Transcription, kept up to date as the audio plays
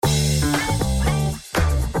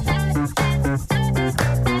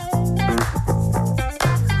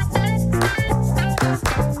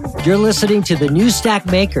You're listening to the New Stack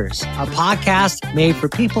Makers, a podcast made for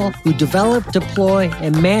people who develop, deploy,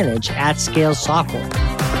 and manage at-scale software.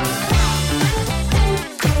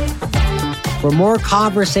 For more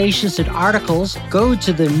conversations and articles, go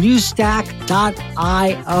to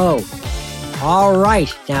thenewstack.io. All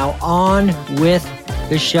right, now on with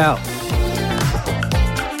the show.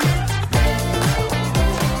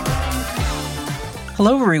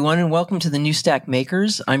 Hello, everyone, and welcome to the New Stack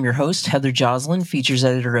Makers. I'm your host, Heather Joslin, features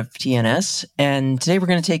editor of TNS, and today we're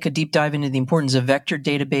going to take a deep dive into the importance of vector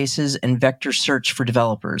databases and vector search for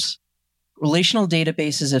developers. Relational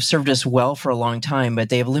databases have served us well for a long time, but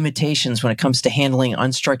they have limitations when it comes to handling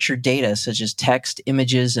unstructured data such as text,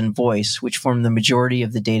 images, and voice, which form the majority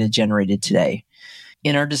of the data generated today.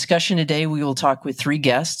 In our discussion today, we will talk with three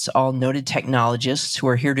guests, all noted technologists who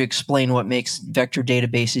are here to explain what makes vector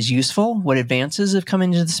databases useful, what advances have come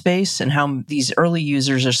into the space, and how these early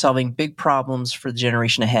users are solving big problems for the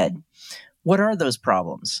generation ahead. What are those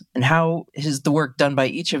problems, and how is the work done by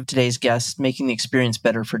each of today's guests making the experience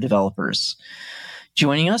better for developers?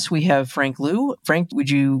 Joining us, we have Frank Liu. Frank, would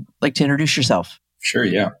you like to introduce yourself? Sure,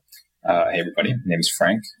 yeah. Hey, everybody. My name is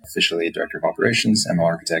Frank, officially Director of Operations, ML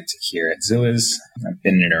Architect here at Zilliz. I've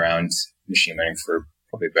been in and around machine learning for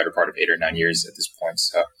probably the better part of 8 or 9 years at this point.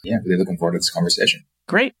 So, yeah, really looking forward to this conversation.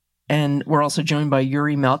 Great. And we're also joined by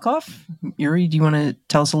Yuri Malkov. Yuri, do you want to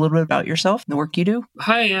tell us a little bit about yourself and the work you do?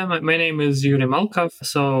 Hi, my name is Yuri Malkov.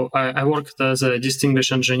 So I worked as a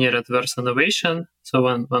distinguished engineer at Verse Innovation, so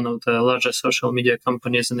one of the largest social media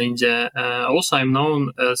companies in India. Also, I'm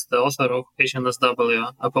known as the author of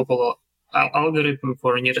HNSW, a popular algorithm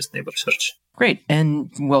for nearest neighbor search. Great, and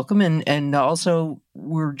welcome. And also,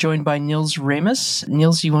 we're joined by Niels Ramus.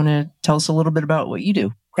 Niels, you want to tell us a little bit about what you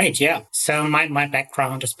do? Great, yeah. So my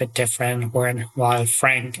background is a bit different, while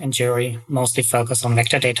Frank and Yuri mostly focus on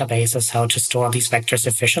vector databases, how to store these vectors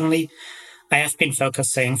efficiently. I have been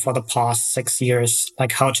focusing for the past 6 years,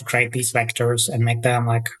 how to create these vectors and make them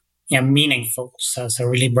meaningful. So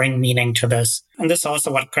really bring meaning to this. And this is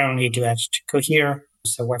also what currently do at Cohere.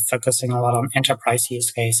 So we're focusing a lot on enterprise use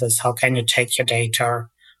cases. How can you take your data,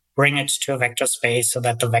 bring it to a vector space so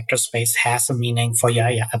that the vector space has a meaning for your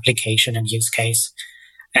application and use case?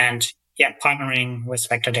 And partnering with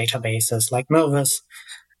vector databases like Milvus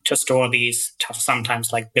to store these sometimes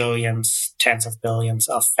billions, tens of billions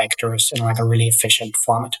of vectors in a really efficient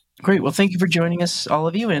format. Great. Well, thank you for joining us, all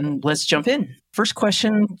of you, and let's jump in. First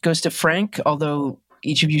question goes to Frank, although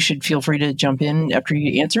each of you should feel free to jump in after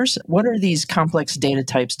he answers. What are these complex data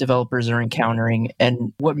types developers are encountering,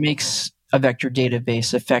 and what makes a vector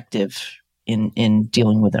database effective in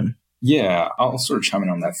dealing with them? Yeah, I'll sort of chime in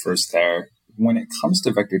on that first there. When it comes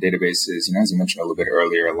to vector databases, as you mentioned a little bit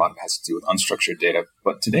earlier, a lot of it has to do with unstructured data.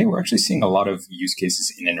 But today we're actually seeing a lot of use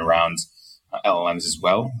cases in and around LLMs as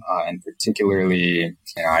well. And particularly,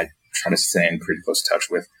 I try to stay in pretty close touch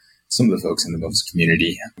with some of the folks in the Milvus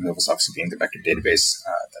community. Milvus obviously being the vector database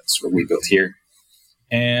that's what we built here.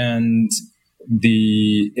 And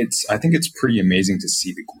I think it's pretty amazing to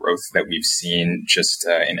see the growth that we've seen just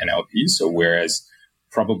in NLP. So whereas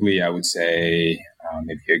probably I would say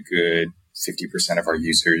maybe a good 50% of our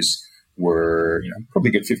users were, probably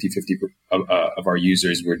a good 50-50 of our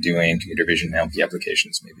users were doing computer vision and NLP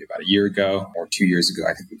applications maybe about a year ago or 2 years ago.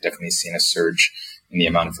 I think we've definitely seen a surge in the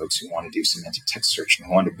amount of folks who want to do semantic text search and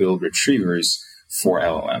who want to build retrievers for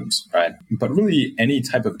LLMs, right? But really any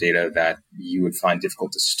type of data that you would find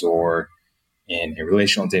difficult to store in a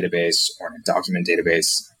relational database or in a document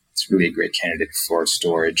database, it's really a great candidate for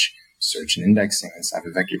storage, search, and indexing inside of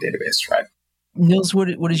a vector database, right? Niels,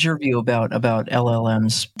 what is your view about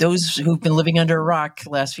LLMs? Those who've been living under a rock the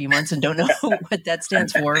last few months and don't know what that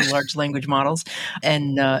stands for, large language models,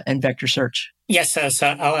 and vector search. Yes, so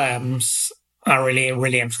LLMs are really,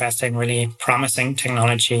 really interesting, really promising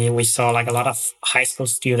technology. We saw a lot of high school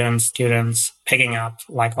students picking up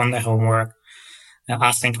on their homework,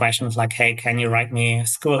 asking questions like, hey, can you write me a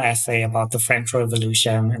school essay about the French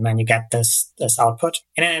Revolution? And then you get this output.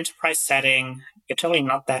 In an enterprise setting, you're totally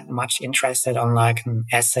not that much interested on an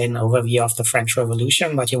essay, an overview of the French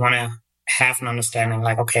Revolution, but you want to have an understanding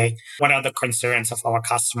okay, what are the concerns of our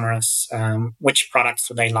customers? Which products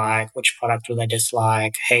do they like? Which product do they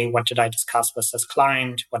dislike? Hey, what did I discuss with this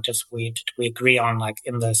client? What did we agree on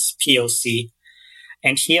in this POC?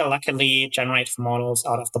 And here, luckily, generative models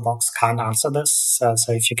out of the box can't answer this. So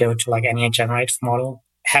if you go to any generative model,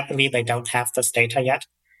 happily, they don't have this data yet.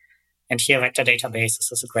 And here, vector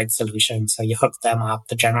databases is a great solution. So you hook them up,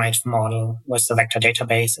 the generative model with the vector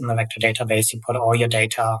database. In the vector database, you put all your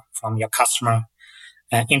data from your customer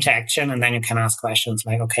interaction, and then you can ask questions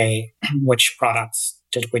like, okay, which products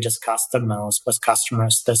did we discuss the most with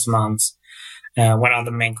customers this month? What are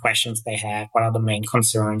the main questions they have? What are the main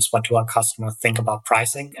concerns? What do our customers think about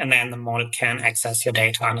pricing? And then the model can access your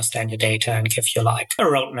data, understand your data, and give you like a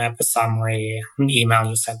roadmap, a summary, an email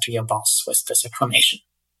you send to your boss with this information.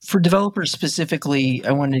 For developers specifically,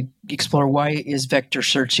 I want to explore, why is vector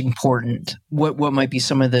search important? What might be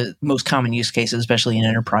some of the most common use cases, especially in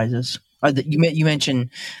enterprises? You mentioned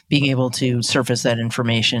being able to surface that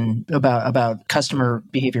information about customer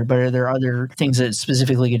behavior, but are there other things that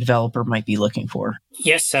specifically a developer might be looking for?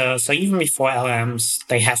 Yes, so even before LLMs,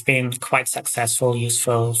 they have been quite successful,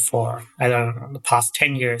 useful for, I don't know, the past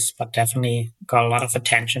 10 years, but definitely got a lot of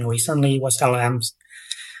attention recently with LLMs.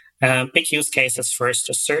 Big use cases first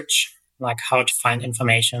is search, like how to find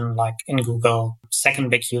information like in Google.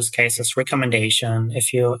 Second big use case is recommendation.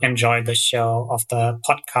 If you enjoy the show of the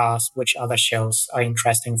podcast, which other shows are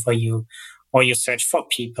interesting for you? Or you search for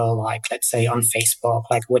people, like let's say on Facebook,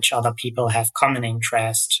 like which other people have common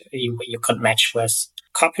interest you could match with.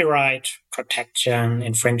 Copyright protection,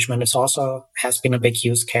 infringement is also has been a big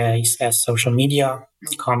use case as social media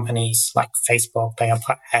companies like Facebook, they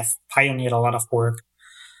have pioneered a lot of work.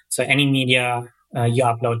 So any media you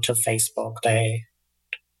upload to Facebook, they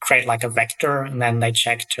create like a vector, and then they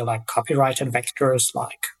check to like copyrighted vectors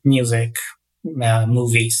like music,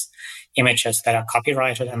 movies, images that are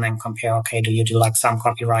copyrighted, and then compare, okay, do you do like some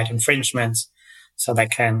copyright infringements, so they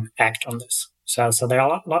can act on this. So there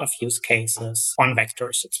are a lot of use cases on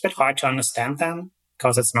vectors. It's a bit hard to understand them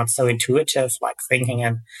because it's not so intuitive, like thinking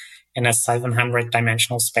in a 700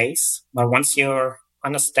 dimensional space. But once you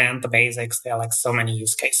understand the basics, there are like so many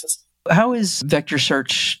use cases. How is vector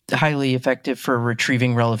search highly effective for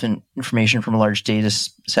retrieving relevant information from large data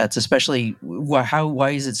sets, especially why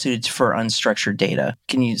is it suited for unstructured data?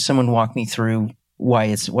 Can someone walk me through why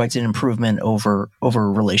it's an improvement over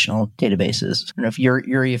relational databases? I don't know if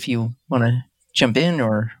Yuri, if you want to jump in,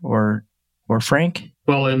 or Frank?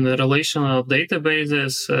 Well, in the relational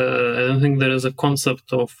databases, I don't think there is a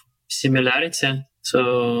concept of similarity.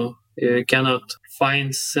 So you cannot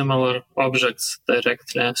find similar objects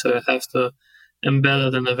directly. So you have to embed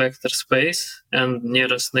it in a vector space, and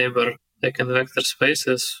nearest neighbor, like in vector space,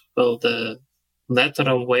 is, well, the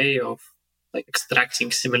natural way of like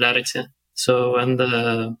extracting similarity. So, and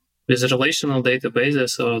with relational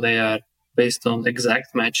databases, so they are based on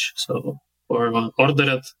exact match. So, or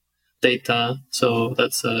ordered data. So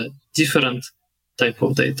that's a different type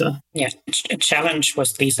of data. Yeah, a challenge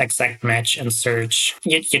with these exact match and search,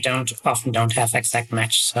 you often don't have exact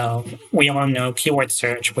match. So we all know keyword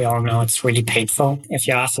search, we all know it's really painful. If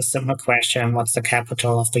you ask a simple question, what's the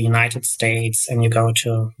capital of the United States? And you go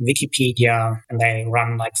to Wikipedia and they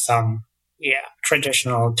run like some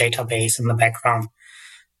traditional database in the background.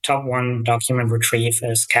 Top one document retrieve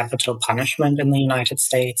is capital punishment in the United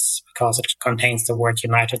States because it contains the word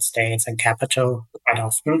United States and capital quite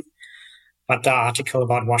often. But the article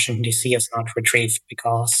about Washington, D.C. is not retrieved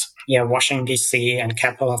because, Washington, D.C. and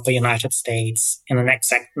capital of the United States in an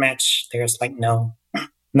exact match, there's like no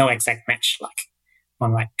exact match. Like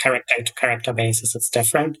on like character to character basis, it's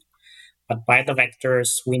different. But by the vectors,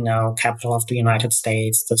 we know capital of the United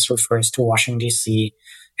States. This refers to Washington, D.C.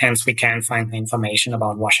 Hence, we can find the information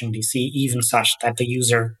about Washington, D.C., even such that the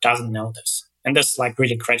user doesn't know this. And this is like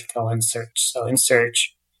really critical in search. So in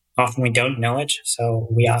search, often we don't know it. So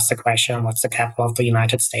we ask the question, what's the capital of the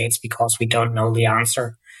United States? Because we don't know the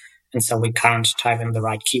answer. And so we can't type in the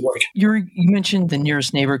right keyword. You mentioned the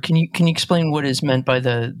nearest neighbor. Can you explain what is meant by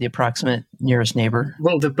the approximate nearest neighbor?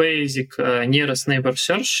 Well, the basic nearest neighbor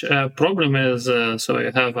search problem is, so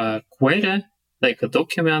you have a query, like a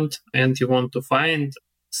document, and you want to find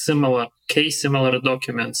similar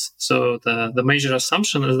documents. So the major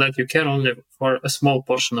assumption is that you care only for a small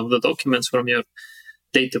portion of the documents from your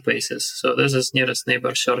databases. So this is nearest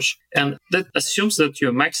neighbor search. And that assumes that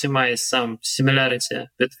you maximize some similarity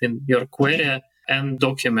between your query and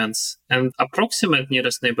documents. And approximate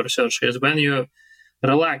nearest neighbor search is when you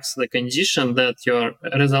relax the condition that your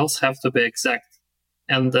results have to be exact.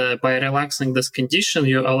 And by relaxing this condition,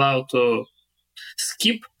 you allow to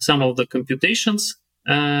skip some of the computations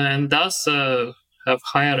and thus have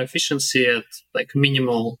higher efficiency at like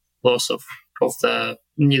minimal loss of the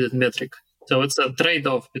needed metric. So it's a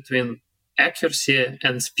trade-off between accuracy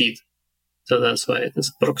and speed. So that's why it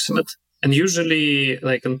is approximate. And usually,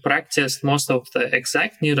 like in practice, most of the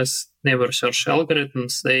exact nearest neighbor search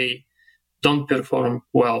algorithms, they don't perform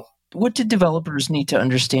well. What do developers need to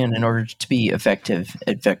understand in order to be effective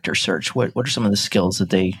at vector search? What are some of the skills that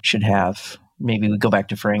they should have? Maybe we go back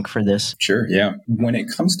to Frank for this. Sure, yeah. When it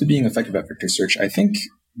comes to being effective at vector search, I think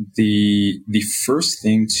the first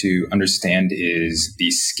thing to understand is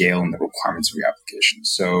the scale and the requirements of your application.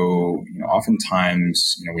 So,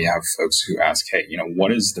 oftentimes, we have folks who ask, hey,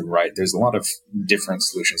 what is there's a lot of different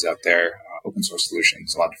solutions out there, open source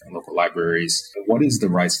solutions, a lot of different local libraries. What is the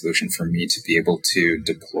right solution for me to be able to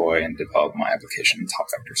deploy and develop my application in top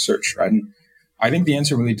vector search, right? And I think the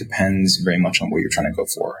answer really depends very much on what you're trying to go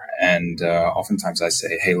for. And oftentimes I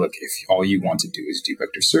say, hey, look, if all you want to do is do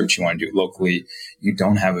vector search, you want to do it locally, you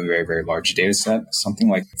don't have a very, very large data set, something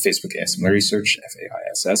like Facebook AI Similarity Search,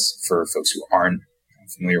 FAISS, for folks who aren't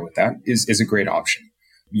familiar with that, is a great option.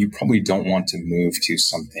 You probably don't want to move to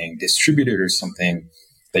something distributed or something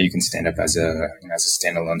that you can stand up as a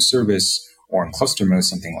standalone service, or in cluster mode,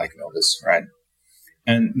 something like Milvus, right?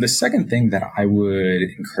 And the second thing that I would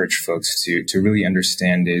encourage folks to really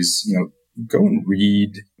understand is, go and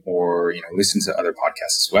read or, listen to other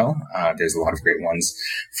podcasts as well. There's a lot of great ones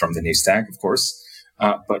from the New Stack, of course.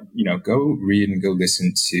 But, go read and go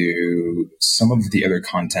listen to some of the other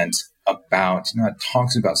content about, that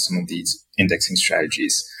talks about some of these indexing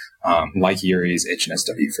strategies, like Yuri's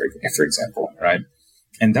HNSW, for example, right?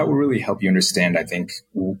 And that will really help you understand, I think,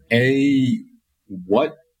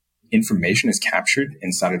 what information is captured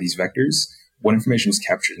inside of these vectors, what information is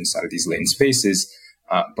captured inside of these latent spaces,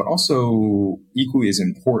 but also equally as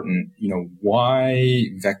important, why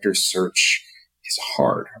vector search is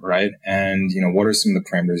hard, right? And, what are some of the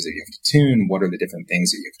parameters that you have to tune? What are the different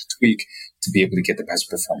things that you have to tweak to be able to get the best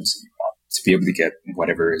performance that you want, to be able to get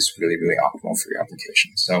whatever is really, really optimal for your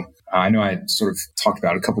application? So I know I sort of talked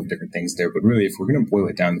about a couple of different things there, but really, if we're going to boil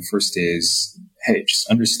it down, the first is, hey, just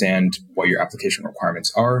understand what your application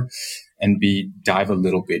requirements are, and dive a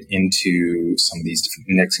little bit into some of these different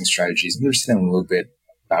indexing strategies, and understand a little bit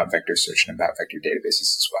about vector search and about vector databases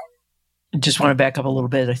as well. Just want to back up a little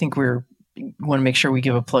bit. I think we want to make sure we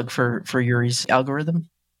give a plug for Yuri's algorithm.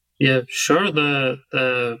 Yeah, sure. The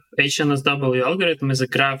HNSW algorithm is a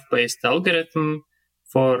graph-based algorithm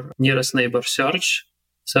for nearest neighbor search.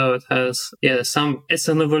 So it has, it's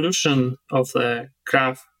an evolution of the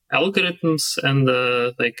graph algorithms, and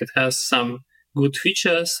it has some good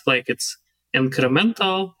features, like it's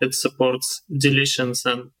incremental, it supports deletions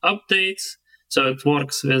and updates, so it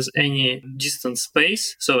works with any distant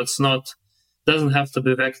space. So doesn't have to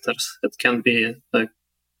be vectors. It can be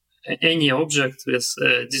any object with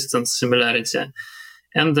distance similarity,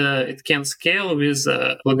 and it can scale with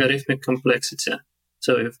logarithmic complexity.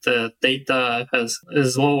 So if the data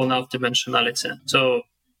is low enough dimensionality, so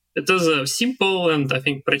it is a simple and I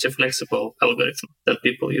think pretty flexible algorithm that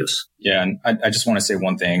people use. Yeah, and I just want to say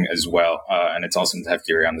one thing as well, and it's awesome to have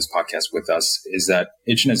Yuri on this podcast with us, is that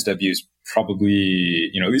HNSW is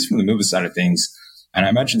probably, at least from the Milvus side of things, and I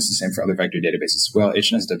imagine it's the same for other vector databases as well,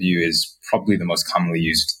 HNSW is probably the most commonly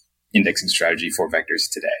used indexing strategy for vectors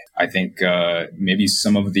today. I think maybe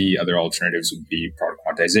some of the other alternatives would be product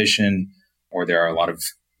quantization, or there are a lot of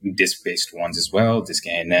disk-based ones as well,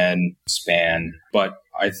 DiskANN, SPAN, but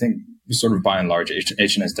I think sort of by and large,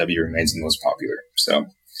 HNSW remains the most popular. So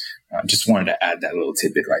just wanted to add that little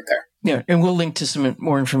tidbit right there. Yeah, and we'll link to some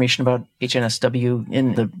more information about HNSW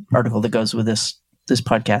in the article that goes with this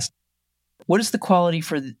podcast. What is the quality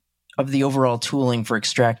of the overall tooling for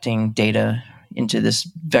extracting data into this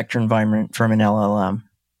vector environment from an LLM?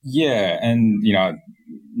 Yeah, and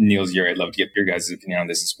Niels, Yuri, I'd love to get your guys' opinion on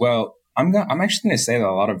this as well. I'm actually going to say that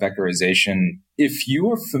a lot of vectorization, if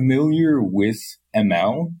you are familiar with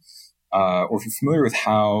ML, or if you're familiar with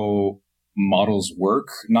how models work,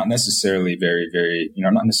 not necessarily very, very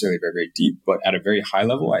deep, but at a very high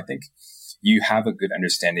level, I think you have a good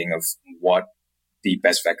understanding of what the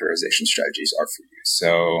best vectorization strategies are for you.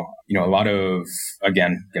 So, a lot of,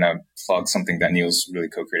 again, going to plug something that Niels really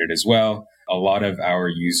co-created as well. A lot of our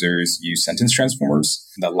users use sentence transformers,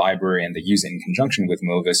 the library, and they use it in conjunction with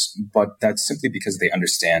Milvus, but that's simply because they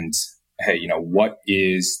understand, hey, what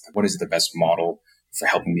is the best model for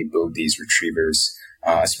helping me build these retrievers,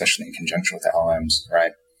 especially in conjunction with LLMs,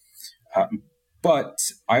 right? But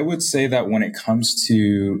I would say that when it comes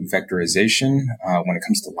to vectorization, when it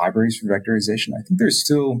comes to libraries for vectorization, I think there's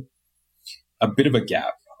still a bit of a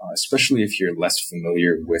gap, especially if you're less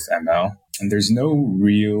familiar with ML. And there's no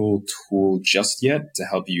real tool just yet to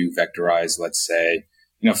help you vectorize, let's say,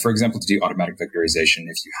 for example, to do automatic vectorization,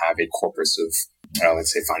 if you have a corpus of,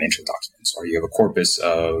 let's say, financial documents, or you have a corpus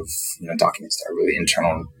of, documents that are really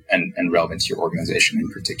internal and relevant to your organization in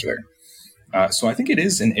particular. So I think it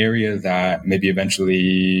is an area that maybe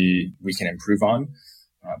eventually we can improve on.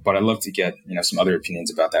 But I'd love to get, some other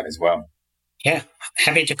opinions about that as well. Yeah,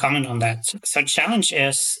 happy to comment on that. So challenge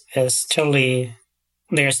is totally,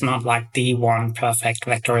 there's not like the one perfect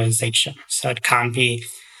vectorization. So it can't be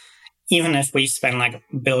even if we spend like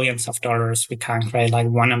billions of dollars, we can't create like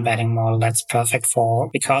one embedding model that's perfect for all,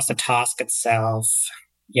 because the task itself,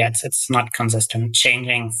 it's not consistent,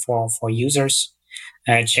 changing for users,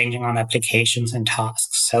 changing on applications and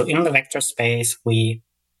tasks. So in the vector space, we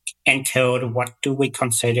encode what do we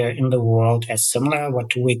consider in the world as similar, what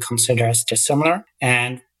do we consider as dissimilar.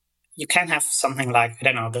 And you can have something like, I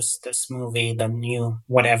don't know, this movie, the new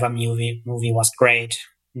whatever movie was great.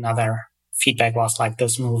 Another feedback was like,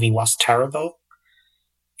 this movie was terrible.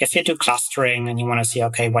 If you do clustering and you want to see,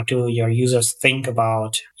 okay, what do your users think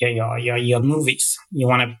about your movies? You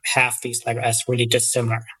want to have these like as really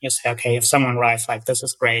dissimilar. You say, okay, if someone writes like, this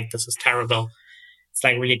is great, this is terrible, it's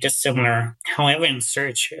like really dissimilar. However, in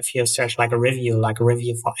search, if you search like a review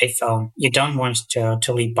for iPhone, you don't want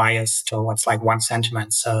to be biased towards like one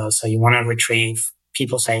sentiment. So you want to retrieve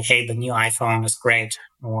people say, hey, the new iPhone is great,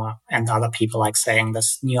 and other people like saying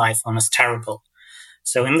this new iPhone is terrible.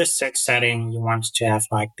 So in this search setting, you want to have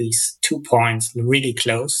like these 2 points really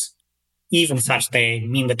close, even such they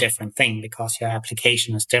mean the different thing, because your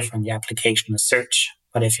application is different. Your application is search,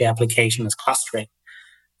 but if your application is clustering,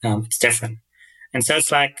 it's different. And so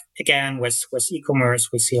it's like, again, with e-commerce,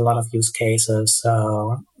 we see a lot of use cases.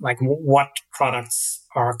 Like what products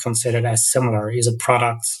are considered as similar? Is it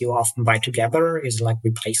products you often buy together? Is it like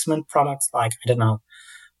replacement products? Like, I don't know,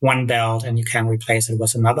 one belt and you can replace it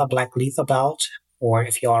with another black leather belt. Or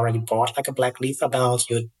if you already bought like a black leather belt,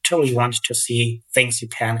 you totally want to see things you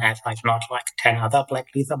can add, like not like 10 other black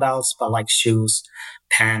leather belts, but like shoes,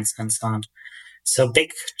 pants, and so on. So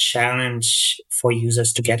big challenge for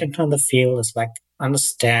users to get into the field is like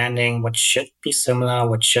understanding what should be similar,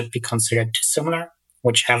 what should be considered dissimilar,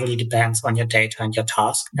 which heavily depends on your data and your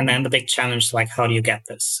task. And then the big challenge is like, how do you get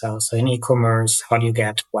this? So in e-commerce, how do you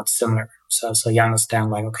get what's similar? So you understand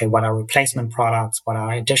like, okay, what are replacement products? What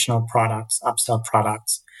are additional products, upsell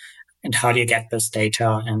products? And how do you get this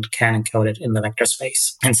data and can encode it in the vector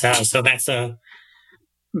space? And so that's a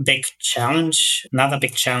big challenge. Another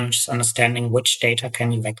big challenge is understanding which data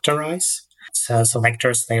can you vectorize. So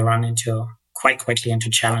vectors, they run into quite quickly into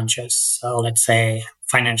challenges. So let's say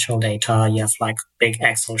financial data, you have like big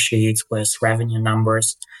Excel sheets with revenue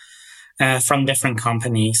numbers from different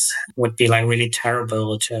companies. Would be like really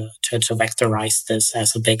terrible to vectorize this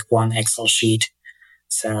as a big one Excel sheet.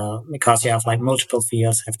 So because you have like multiple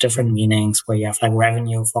fields have different meanings, where you have like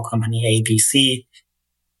revenue for company ABC,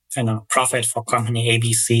 profit for company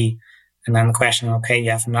ABC. And then the question, okay,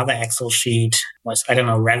 you have another Excel sheet with, I don't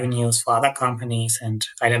know, revenues for other companies and,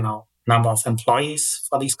 I don't know, number of employees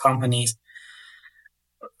for these companies.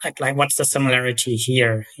 Like what's the similarity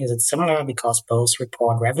here? Is it similar because both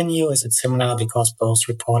report revenue? Is it similar because both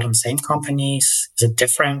report on same companies? Is it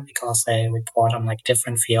different because they report on like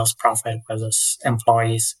different fields, profit versus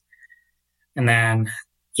employees? And then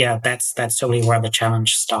that's totally where the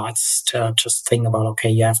challenge starts, to just think about, okay,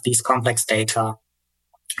 you have these complex data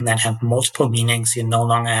that have multiple meanings. You no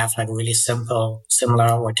longer have like really simple,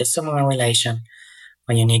 similar or dissimilar relation,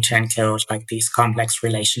 but you need to encode like these complex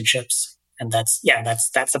relationships. And that's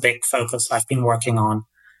a big focus I've been working on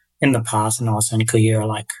in the past and also in Cohere,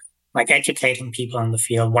 like educating people in the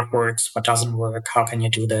field, what works, what doesn't work, how can you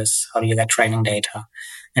do this, how do you get training data,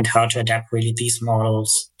 and how to adapt really these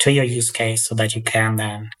models to your use case so that you can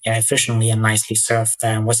then efficiently and nicely serve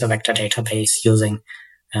them with a vector database using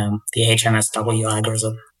the HNSW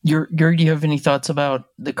algorithm. Jörg, do you have any thoughts about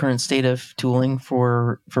the current state of tooling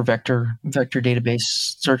for vector database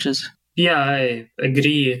searches? Yeah, I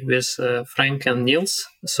agree with Frank and Niels.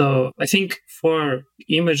 So I think for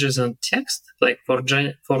images and text, like for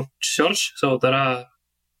search, so there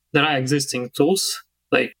are existing tools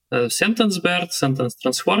like SentenceBird, Sentence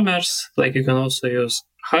Transformers. Like you can also use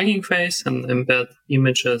Hugging Face and embed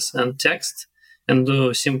images and text and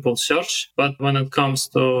do simple search. But when it comes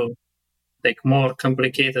to like more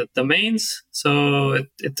complicated domains, so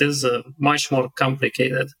it is much more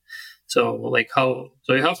complicated. So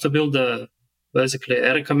you have to build basically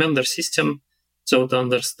a recommender system, so to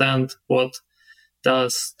understand what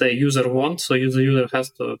does the user want. So the user has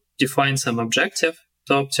to define some objective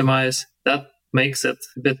to optimize. That makes it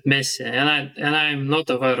a bit messy. And I'm not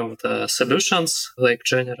aware of the solutions like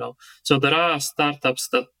general. So there are startups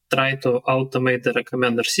that try to automate the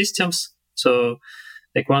recommender systems. So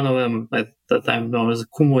like one of them that I know is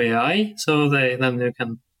Kumu AI. So then you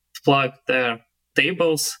can plug their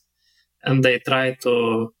tables and they try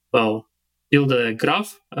to, build a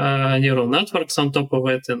graph, neural networks on top of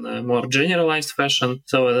it in a more generalized fashion.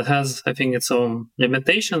 So it has, I think, its own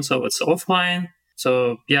limitations. So it's offline.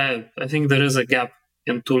 So I think there is a gap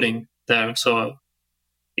in tooling there. So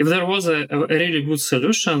if there was a really good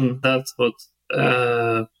solution that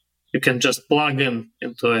would you can just plug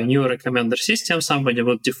into a new recommender system. Somebody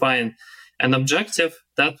would define an objective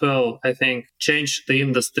that will, I think, change the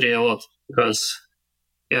industry a lot, because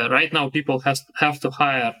right now people have to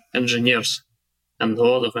hire engineers and a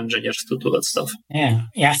lot of engineers to do that stuff. Yeah,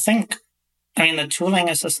 I think, the tooling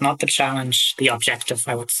is not the challenge, the objective,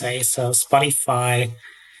 I would say. So Spotify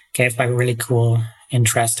gave really cool,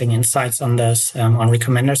 interesting insights on this, on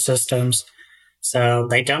recommender systems. So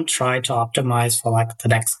they don't try to optimize for the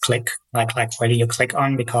next click, like where do you click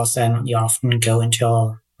on, because then you often go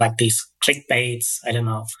into these clickbaits. I don't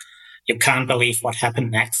know. You can't believe what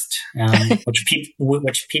happened next,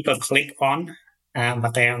 which people click on,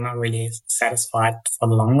 but they are not really satisfied for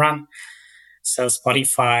the long run. So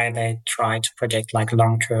Spotify, they try to predict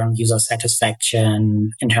long-term user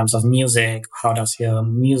satisfaction in terms of music. How does your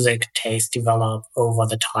music taste develop over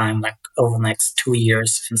the time, over the next 2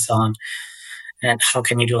 years and so on? And how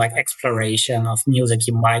can you do exploration of music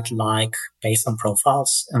you might like based on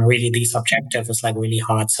profiles? And really these objectives is really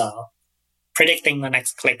hard. So predicting the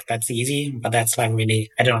next click, that's easy, but that's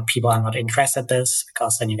really, I don't know, people are not interested in this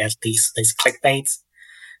because then you get these clickbaits.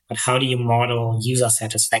 But how do you model user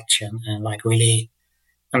satisfaction and really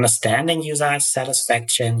understanding user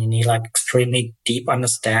satisfaction? You need extremely deep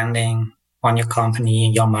understanding on your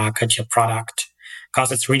company, your market, your product,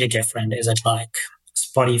 because it's really different. Is it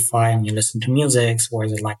Spotify and you listen to music, or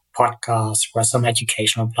is it podcasts, or some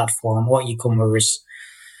educational platform, or e-commerce?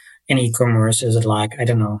 In e-commerce, is it I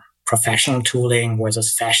don't know, professional tooling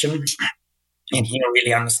versus fashion? And here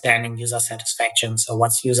really understanding user satisfaction. So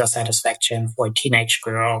what's user satisfaction for a teenage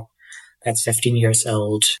girl that's 15 years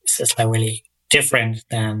old? This is really different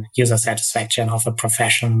than user satisfaction of a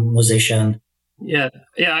professional musician. Yeah,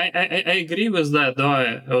 I agree with that, though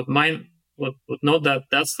I would note that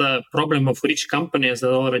that's the problem of rich companies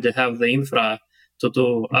that already have the infra to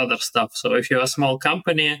do other stuff. So if you're a small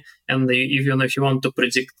company and even if you want to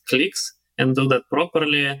predict clicks and do that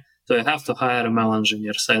properly, so you have to hire ML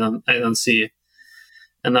engineers. I don't see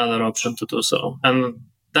another option to do so. And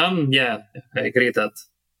then, I agree that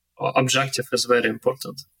objective is very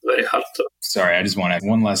important, very hard to. Sorry, I just want to add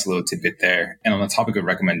one last little tidbit there. And on the topic of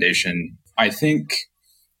recommendation, I think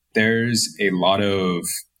there's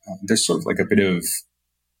sort of a bit of,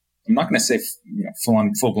 I'm not going to say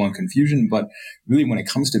full-blown confusion, but really when it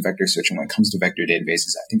comes to vector search and when it comes to vector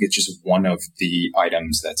databases, I think it's just one of the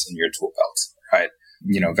items that's in your tool belt, right?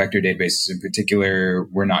 Vector databases in particular,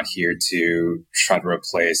 we're not here to try to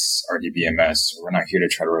replace RDBMS, or we're not here to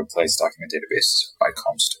try to replace document databases or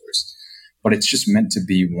BigCom stores. But it's just meant to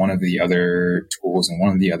be one of the other tools and one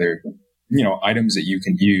of the other, items that you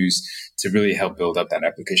can use to really help build up that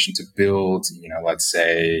application, to build, let's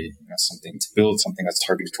say, something that's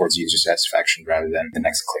targeted towards user satisfaction rather than the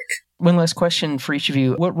next click. One last question for each of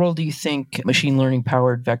you. What role do you think machine learning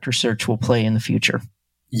powered vector search will play in the future?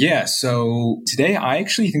 Yeah, so today I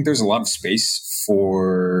actually think there's a lot of space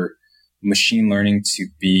for machine learning to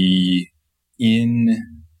be in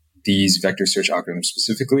these vector search algorithms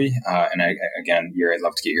specifically. And I'd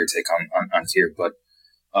love to get your take on here, but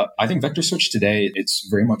I think vector search today, it's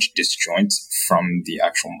very much disjoint from the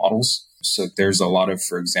actual models. So there's a lot of,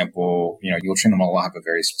 for example, you'll train a model to have a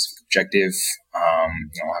very specific objective, have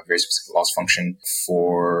a very specific loss function.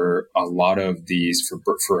 For a lot of these,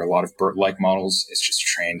 for a lot of BERT-like models, it's just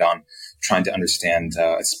trained on trying to understand,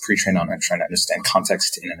 it's pre-trained on trying to understand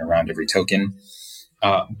context in and around every token.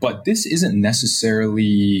 But this isn't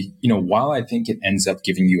necessarily, while I think it ends up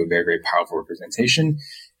giving you a very, very powerful representation,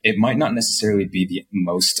 it might not necessarily be the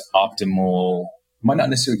most optimal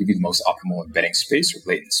embedding space or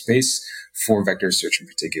latent space for vector search in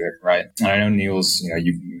particular, right? And I know Niels,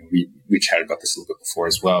 we chatted about this a little bit before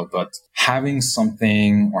as well, but having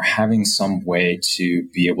something or having some way to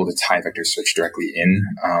be able to tie vector search directly in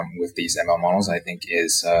with these ML models, I think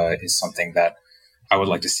is something that I would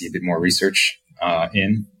like to see a bit more research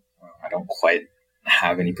in. I don't quite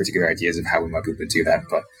have any particular ideas of how we might be able to do that,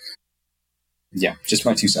 but yeah, just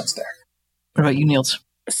my 2 cents there. What about you, Niels?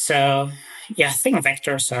 So, I think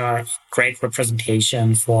vectors are great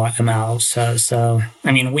representation for ML. So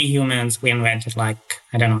we humans, we invented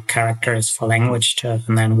characters for language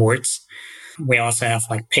and then words. We also have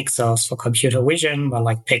pixels for computer vision, but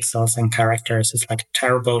pixels and characters is a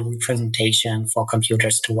terrible representation for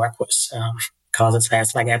computers to work with, because it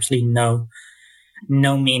has absolutely no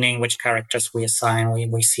meaning which characters we assign.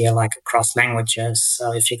 We see it across languages.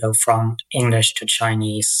 So if you go from English to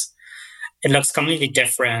Chinese, it looks completely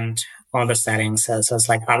different. All the settings, so it's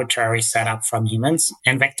arbitrary setup from humans.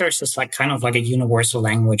 And vectors is kind of a universal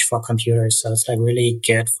language for computers. So it's really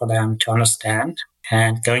good for them to understand.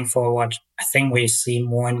 And going forward, I think we see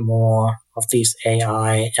more and more of these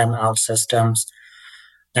AI, ML systems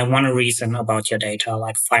that want to reason about your data,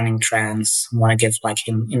 like finding trends, want to give like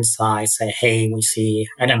insights, say, hey, we see,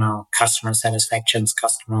 I don't know, customer satisfactions,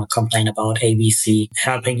 customer complain about ABC,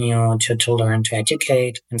 helping you to learn, to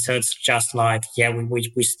educate. And so it's just like, yeah,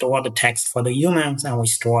 we store the text for the humans and we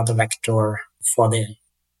store the vector for the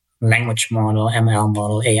language model, ML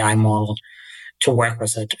model, AI model to work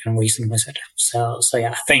with it and reason with it. So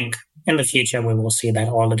yeah, I think in the future we will see that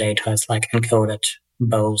all the data is like encoded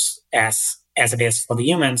both as it is for the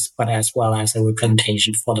humans, but as well as a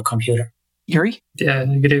representation for the computer. Yuri? Yeah,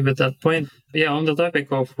 I agree with that point. Yeah, on the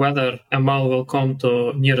topic of whether ML will come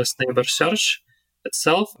to nearest neighbor search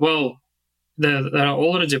itself, well, there are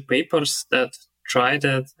already papers that tried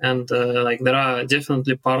it, and there are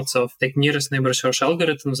definitely parts of like nearest neighbor search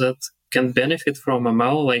algorithms that can benefit from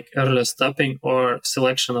ML, like early stopping or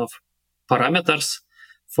selection of parameters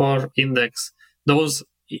for index. Those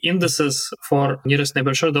indices for nearest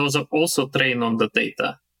neighbor search, those are also trained on the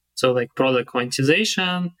data. So like product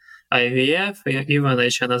quantization, IVF, even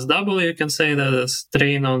HNSW, you can say that is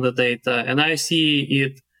trained on the data. And I see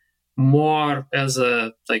it more as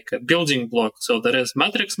a building block. So there is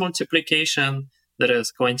matrix multiplication, there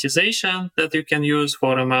is quantization that you can use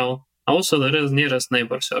for ML. Also, there is nearest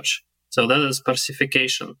neighbor search. So that is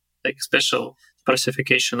sparsification, like special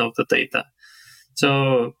sparsification of the data.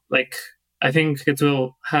 So I think it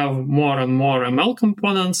will have more and more ML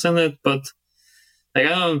components in it, but I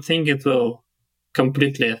don't think it will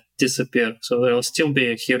completely disappear. So there will still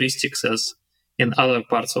be heuristics as in other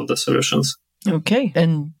parts of the solutions. Okay.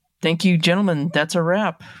 And thank you, gentlemen. That's a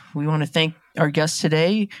wrap. We want to thank our guests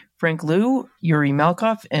today, Frank Liu, Yuri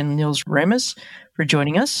Malkov, and Nils Ramus, for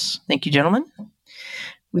joining us. Thank you, gentlemen.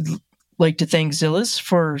 We'd like to thank Zillis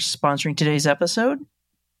for sponsoring today's episode.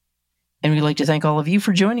 And we'd like to thank all of you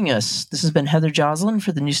for joining us. This has been Heather Joslin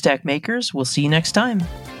for the New Stack Makers. We'll see you next time.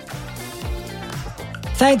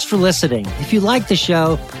 Thanks for listening. If you like the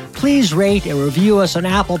show, please rate and review us on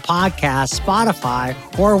Apple Podcasts, Spotify,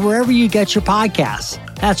 or wherever you get your podcasts.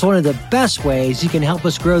 That's one of the best ways you can help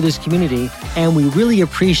us grow this community, and we really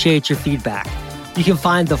appreciate your feedback. You can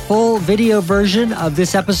find the full video version of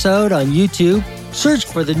this episode on YouTube. Search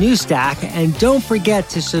for The New Stack, and don't forget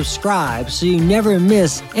to subscribe so you never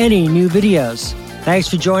miss any new videos. Thanks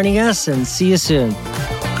for joining us, and see you soon.